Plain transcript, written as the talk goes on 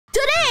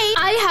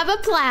I have a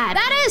plan.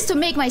 That is to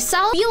make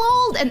myself feel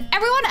old and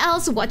everyone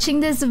else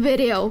watching this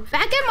video.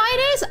 Back in my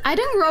days, I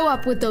didn't grow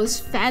up with those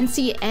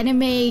fancy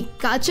anime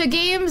gacha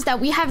games that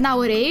we have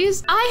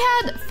nowadays.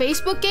 I had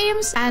Facebook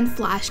games and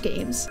Flash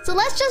games. So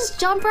let's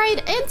just jump right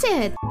into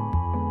it.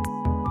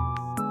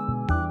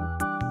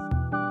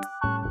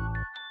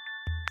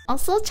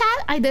 Also,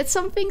 chat, I did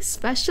something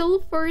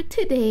special for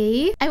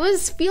today. I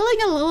was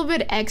feeling a little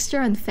bit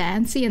extra and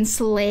fancy and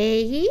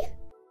slay.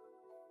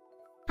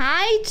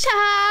 Hi,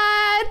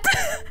 chat!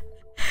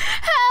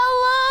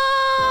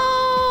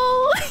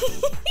 Hello!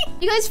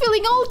 You guys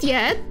feeling old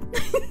yet?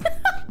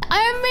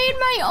 I made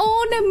my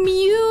own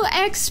Mew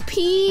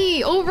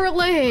XP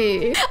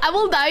overlay. I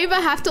will not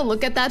even have to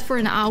look at that for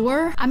an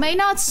hour. Am I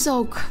not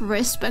so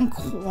crisp and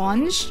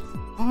crunch?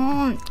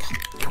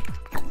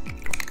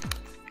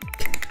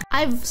 I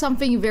have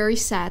something very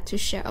sad to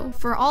show.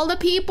 For all the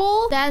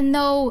people that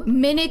know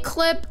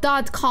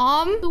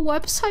miniclip.com, the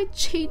website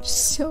changed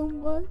so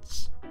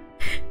much.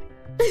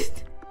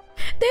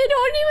 They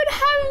don't even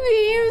have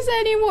memes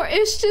anymore.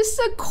 It's just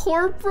a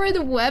corporate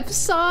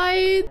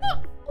website.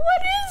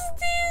 What is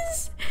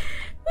this?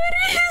 What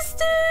is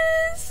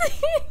this?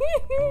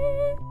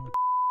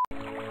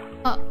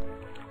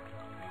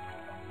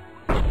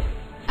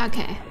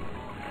 Okay.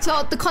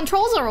 So the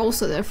controls are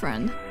also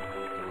different.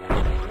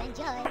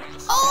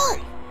 Oh!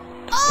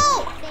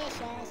 Oh!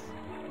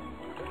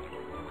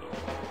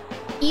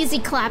 Easy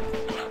clap.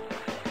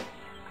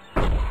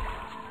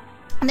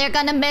 They're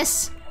gonna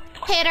miss.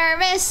 Hit or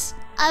miss.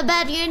 I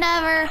bet you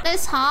never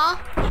miss, huh?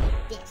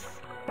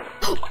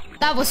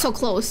 That was so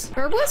close.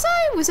 Where was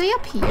I? Was I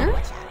up here?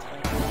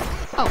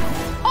 Oh.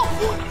 Oh!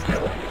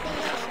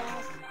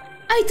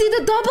 I did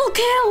a double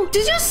kill!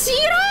 Did you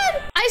see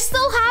that? I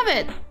still have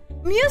it.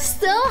 Mew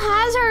still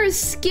has her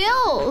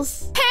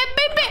skills. Hey,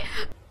 baby!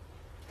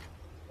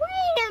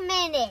 Wait a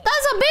minute.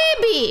 That's a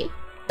baby!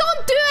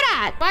 Don't do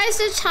that! Why is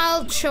the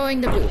child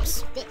showing the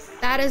boobs?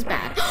 That is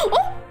bad.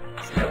 Oh!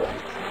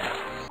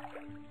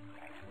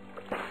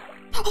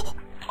 Oh!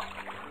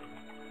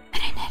 It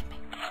didn't hit me.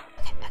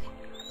 Okay, okay.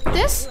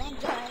 This?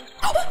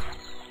 Oh!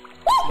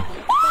 Oh!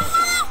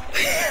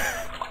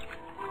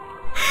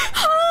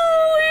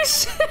 Holy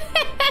shit!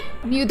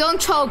 You don't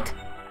choke.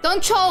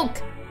 Don't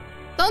choke.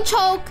 Don't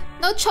choke.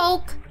 No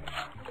choke.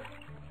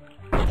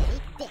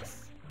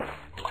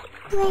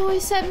 Bro, I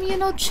said me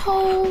no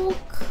choke.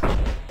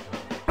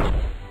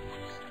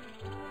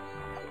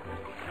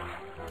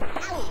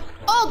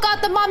 Oh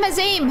god, the mom has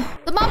aim.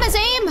 The mom has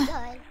aim.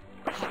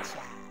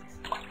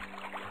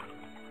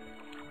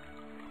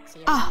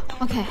 Ah,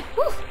 okay.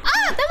 Whew.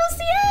 Ah, that was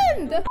the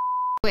end.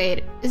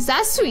 Wait, is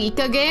that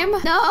Suika game?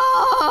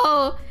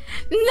 No,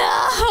 no,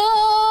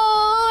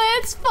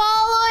 it's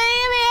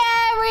following me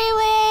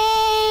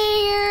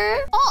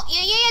everywhere. Oh,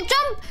 yeah,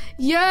 jump.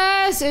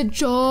 Yes, it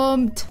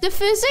jumped. The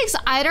physics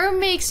either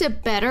makes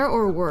it better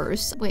or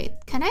worse. Wait,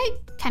 can I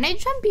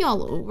jump you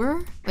all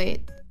over?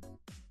 Wait.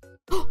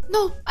 Oh,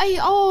 no,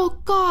 oh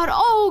god,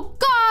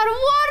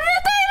 what did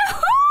I do?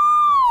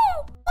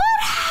 What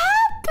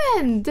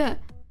happened?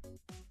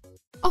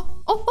 Oh,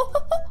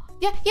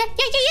 yeah.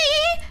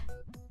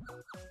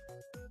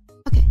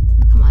 Okay,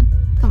 come on.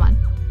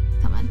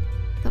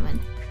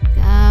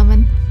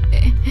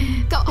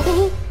 Go.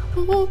 Oh.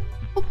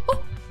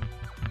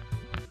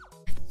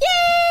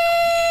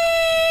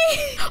 Yay!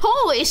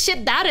 Holy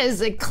shit, that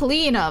is a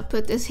cleanup.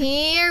 Put this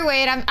here.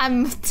 Wait,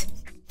 I'm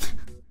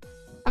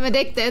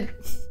addicted.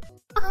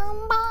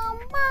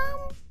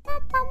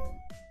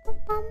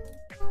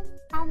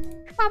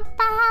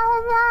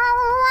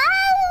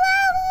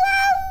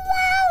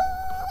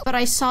 But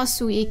I saw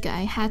Suika,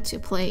 I had to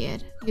play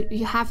it.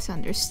 You have to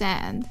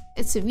understand.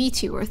 It's a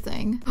VTuber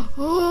thing.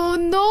 Oh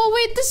no,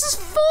 wait, this is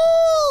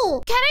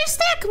full! Can I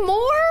stack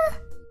more?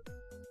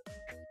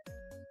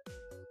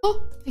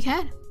 Oh, I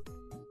can.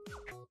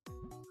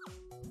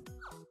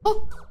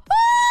 Oh!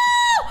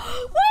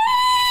 Oh!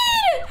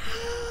 Wait!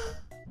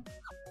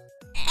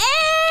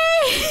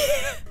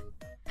 Hey!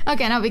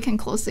 Okay, now we can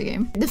close the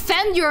game.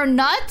 Defend your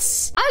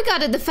nuts? I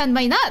gotta defend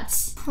my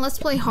nuts. Let's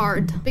play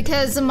hard,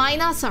 because my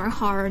nuts are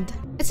hard.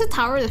 It's a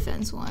tower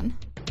defense one.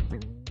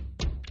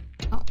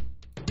 Oh.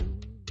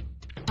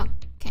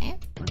 Okay.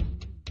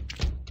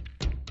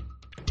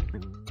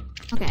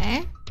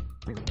 Okay.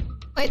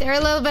 Wait, they're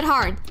a little bit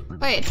hard.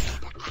 Wait.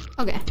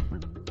 Okay.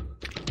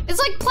 It's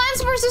like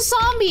Plants vs.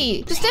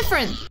 Zombie. Just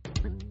different.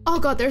 Oh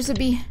god, there's a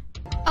bee.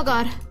 Oh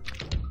god.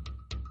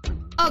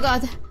 Oh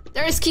god.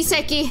 There is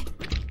Kiseki.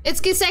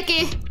 It's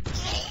Kiseki.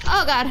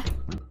 Oh god.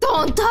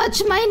 Don't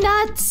touch my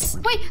nuts.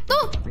 Wait,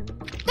 don't.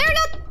 They're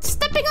not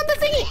stepping on the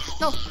thingy.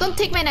 No, don't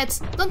take my nuts.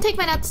 Don't take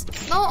my nuts.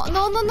 No.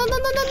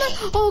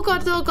 Oh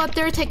god,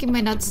 they're taking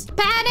my nuts.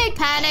 Panic.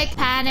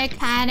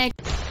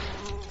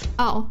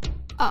 Oh,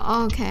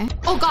 okay.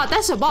 Oh god,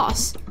 that's a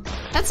boss.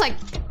 That's like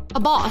a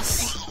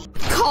boss.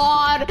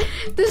 God,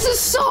 this is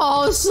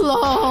so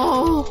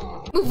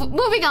slow.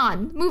 Moving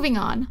on. Moving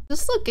on.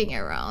 Just looking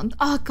around.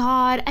 Oh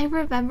god, I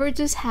remember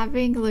just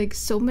having like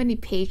so many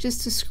pages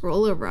to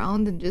scroll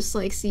around and just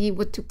like see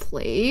what to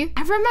play.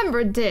 I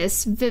remember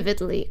this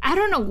vividly. I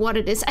don't know what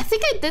it is. I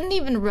think I didn't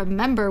even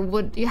remember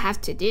what you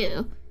have to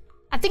do.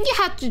 I think you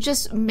have to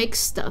just mix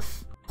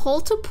stuff.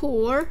 Hold to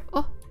pour.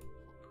 Oh,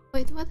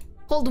 wait, what?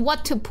 Hold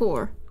what to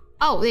pour?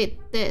 Oh, wait,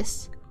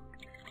 this.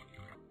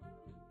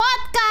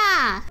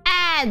 Vodka!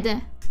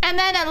 Add! And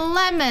then a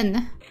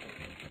lemon.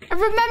 I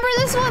remember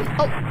this one.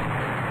 Oh.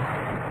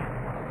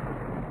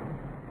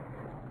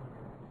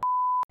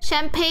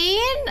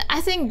 Champagne?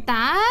 I think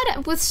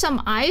that with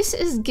some ice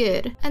is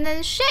good. And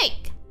then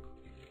shake.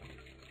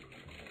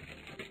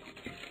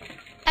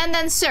 And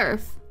then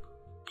serve.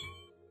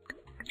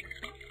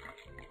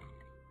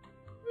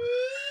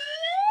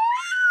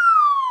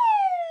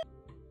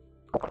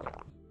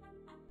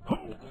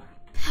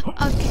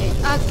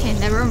 Okay,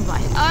 never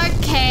mind.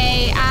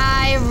 Okay,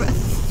 I'm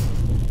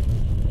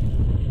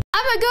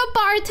a good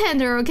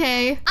bartender,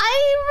 okay?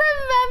 I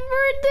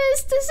remember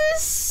this. This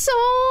is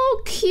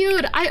so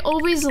cute. I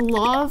always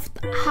loved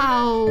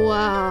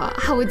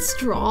how it's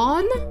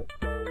drawn.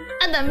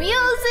 And the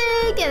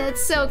music, and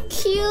it's so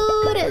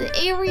cute and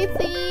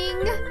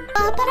everything.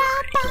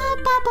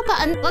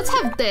 And let's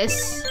have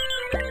this.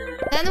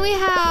 Then we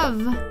have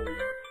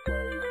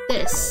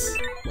this.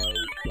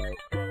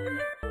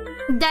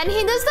 Then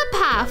he does the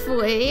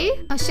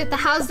pathway. Oh shit, the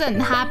house didn't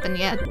happen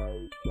yet.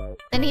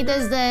 Then he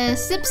does the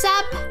sip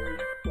sap.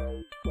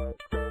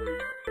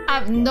 I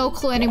have no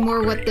clue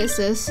anymore what this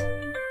is.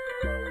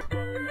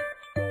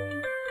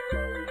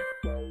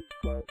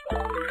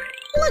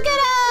 Look at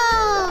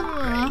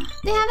them!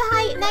 They have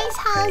a nice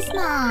house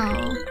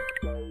now.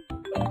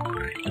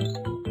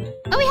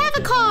 Oh, we have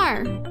a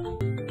car!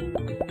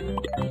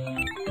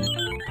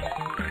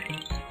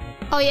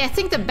 Oh yeah, I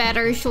think the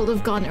battery should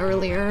have gone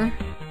earlier.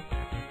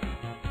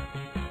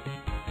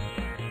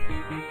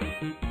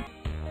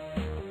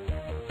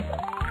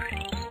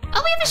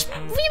 Oh,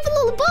 we have a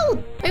little boat!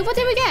 Wait, what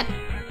did we get?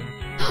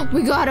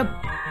 We got a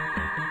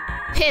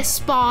piss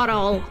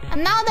bottle.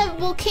 And now the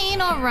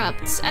volcano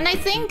erupts. And I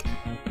think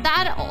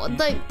that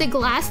the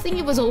glass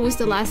thing was always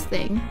the last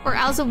thing. Or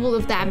else it would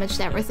have damaged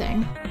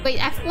everything. Wait,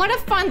 I want to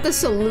find the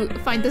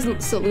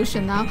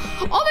solution now.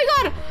 Oh my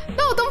god!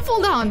 No, don't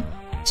fall down.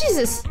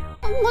 Jesus.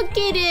 Look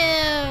at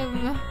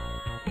him.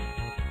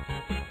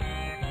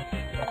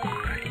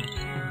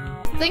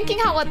 Thinking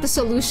what the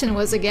solution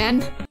was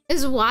again.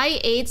 Is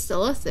Y8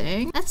 still a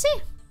thing? Let's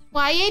see.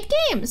 Y8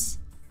 games.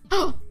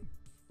 Oh.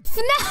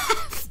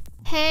 FNAF!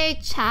 Hey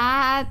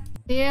chat,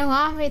 do you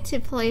want me to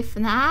play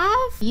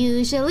FNAF?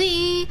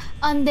 Usually,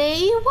 on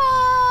day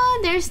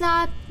 1, there's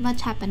not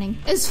much happening.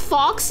 Is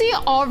Foxy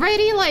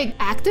already, like,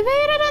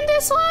 activated on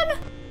this one?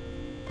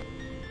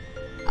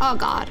 Oh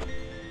god.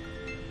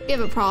 We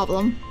have a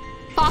problem.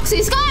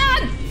 Foxy's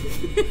gone!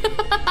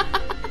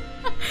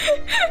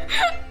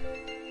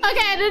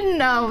 Okay, I didn't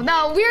know.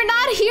 No, we're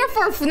not here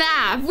for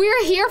FNAF.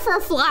 We're here for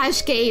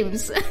Flash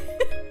games.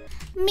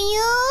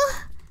 Mew?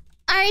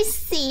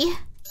 RC.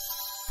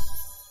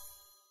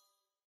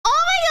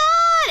 Oh my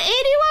god!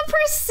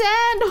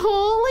 81%!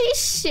 Holy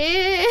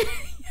shit!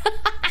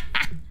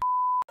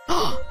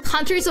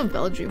 Countries of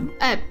Belgium.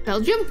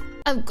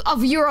 Belgium?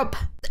 Of Europe.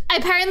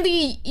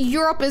 Apparently,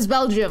 Europe is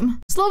Belgium.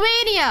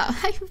 Slovenia!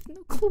 I have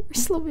no clue where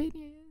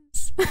Slovenia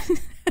is.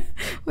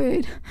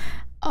 Wait.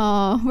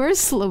 Where's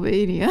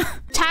Slovenia?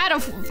 Chat,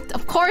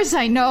 of course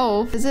I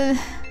know. Is it...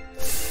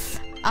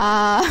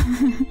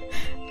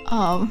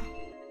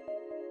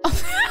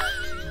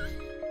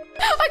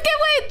 Okay,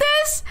 wait,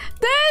 this,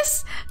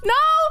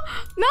 no,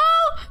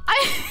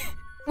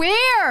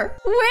 where?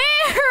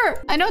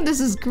 I know this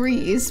is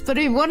Greece, but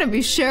I want to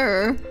be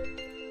sure.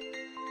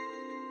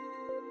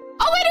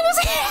 Oh wait, it was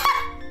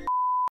here!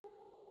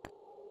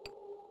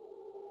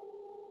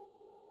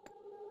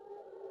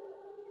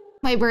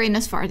 My brain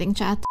is farting,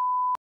 chat.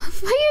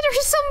 Why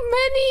there's so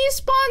many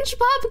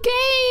SpongeBob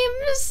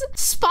games?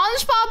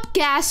 SpongeBob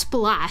Gas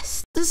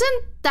Blast.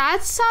 Doesn't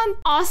that sound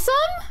awesome?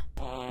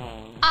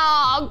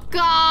 Oh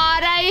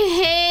god, I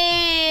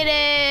hate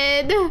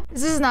it.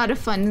 This is not a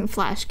fun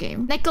Flash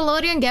game.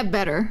 Nickelodeon, get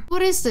better.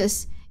 What is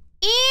this?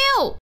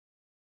 Ew!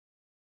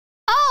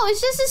 Oh,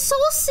 it's just a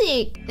soul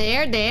seek.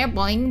 There,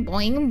 boing,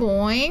 boing,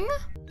 boing.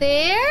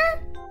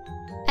 There.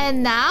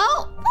 And now...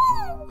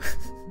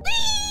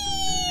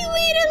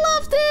 Wait, I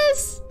love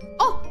this.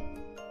 Oh.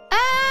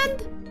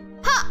 And...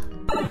 Ha!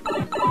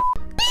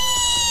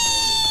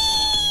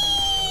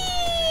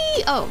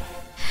 Oh.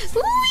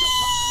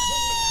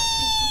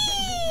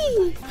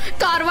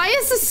 God, why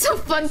is this so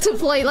fun to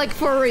play, like,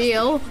 for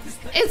real?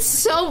 It's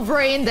so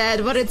brain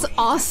dead, but it's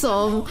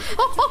awesome.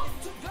 Oh.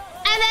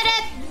 And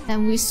then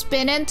and we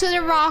spin into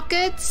the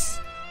rockets.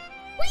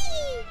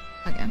 Whee!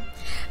 Okay. Level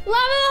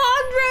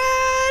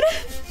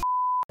 100!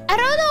 I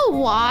don't know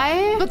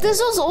why, but this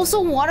was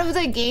also one of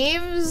the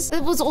games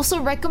that was also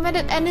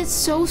recommended, and it's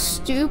so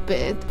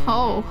stupid.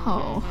 Ho,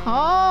 ho,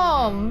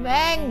 ho,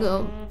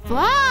 mango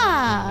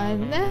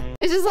fun.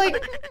 It's just like,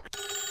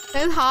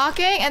 there's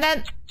hawking, and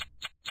then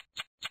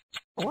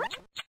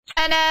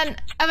And then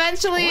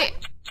eventually,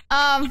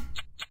 oh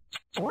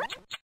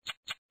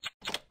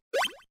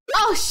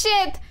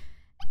shit!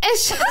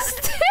 It's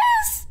just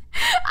this!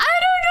 I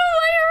don't know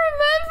why I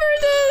remember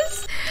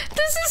this!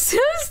 This is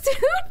so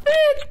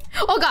stupid!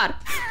 Oh god!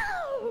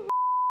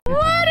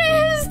 What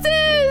is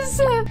this?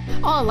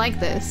 Oh, I like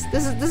this.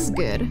 This is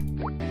good.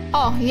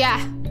 Oh yeah.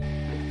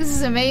 This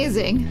is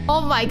amazing.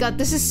 Oh my god,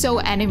 this is so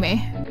anime.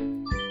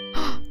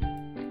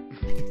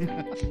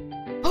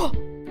 Oh!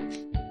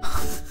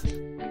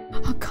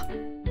 Oh god.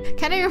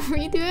 Can I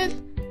redo it?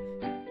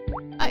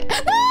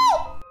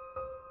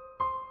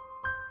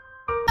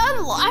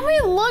 No! I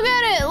mean, look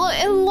at it. Look,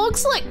 it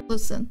looks like.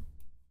 Listen.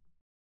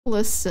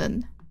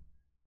 Listen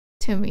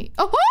to me.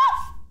 Oh!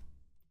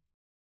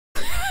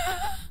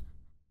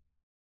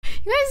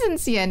 You guys didn't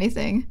see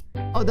anything.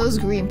 Oh, those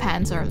green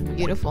pants are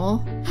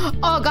beautiful.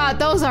 Oh god,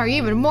 those are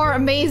even more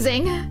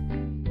amazing.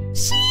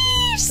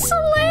 Sheesh,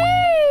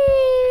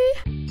 slay!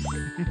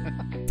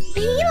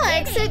 He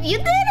likes it. You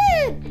did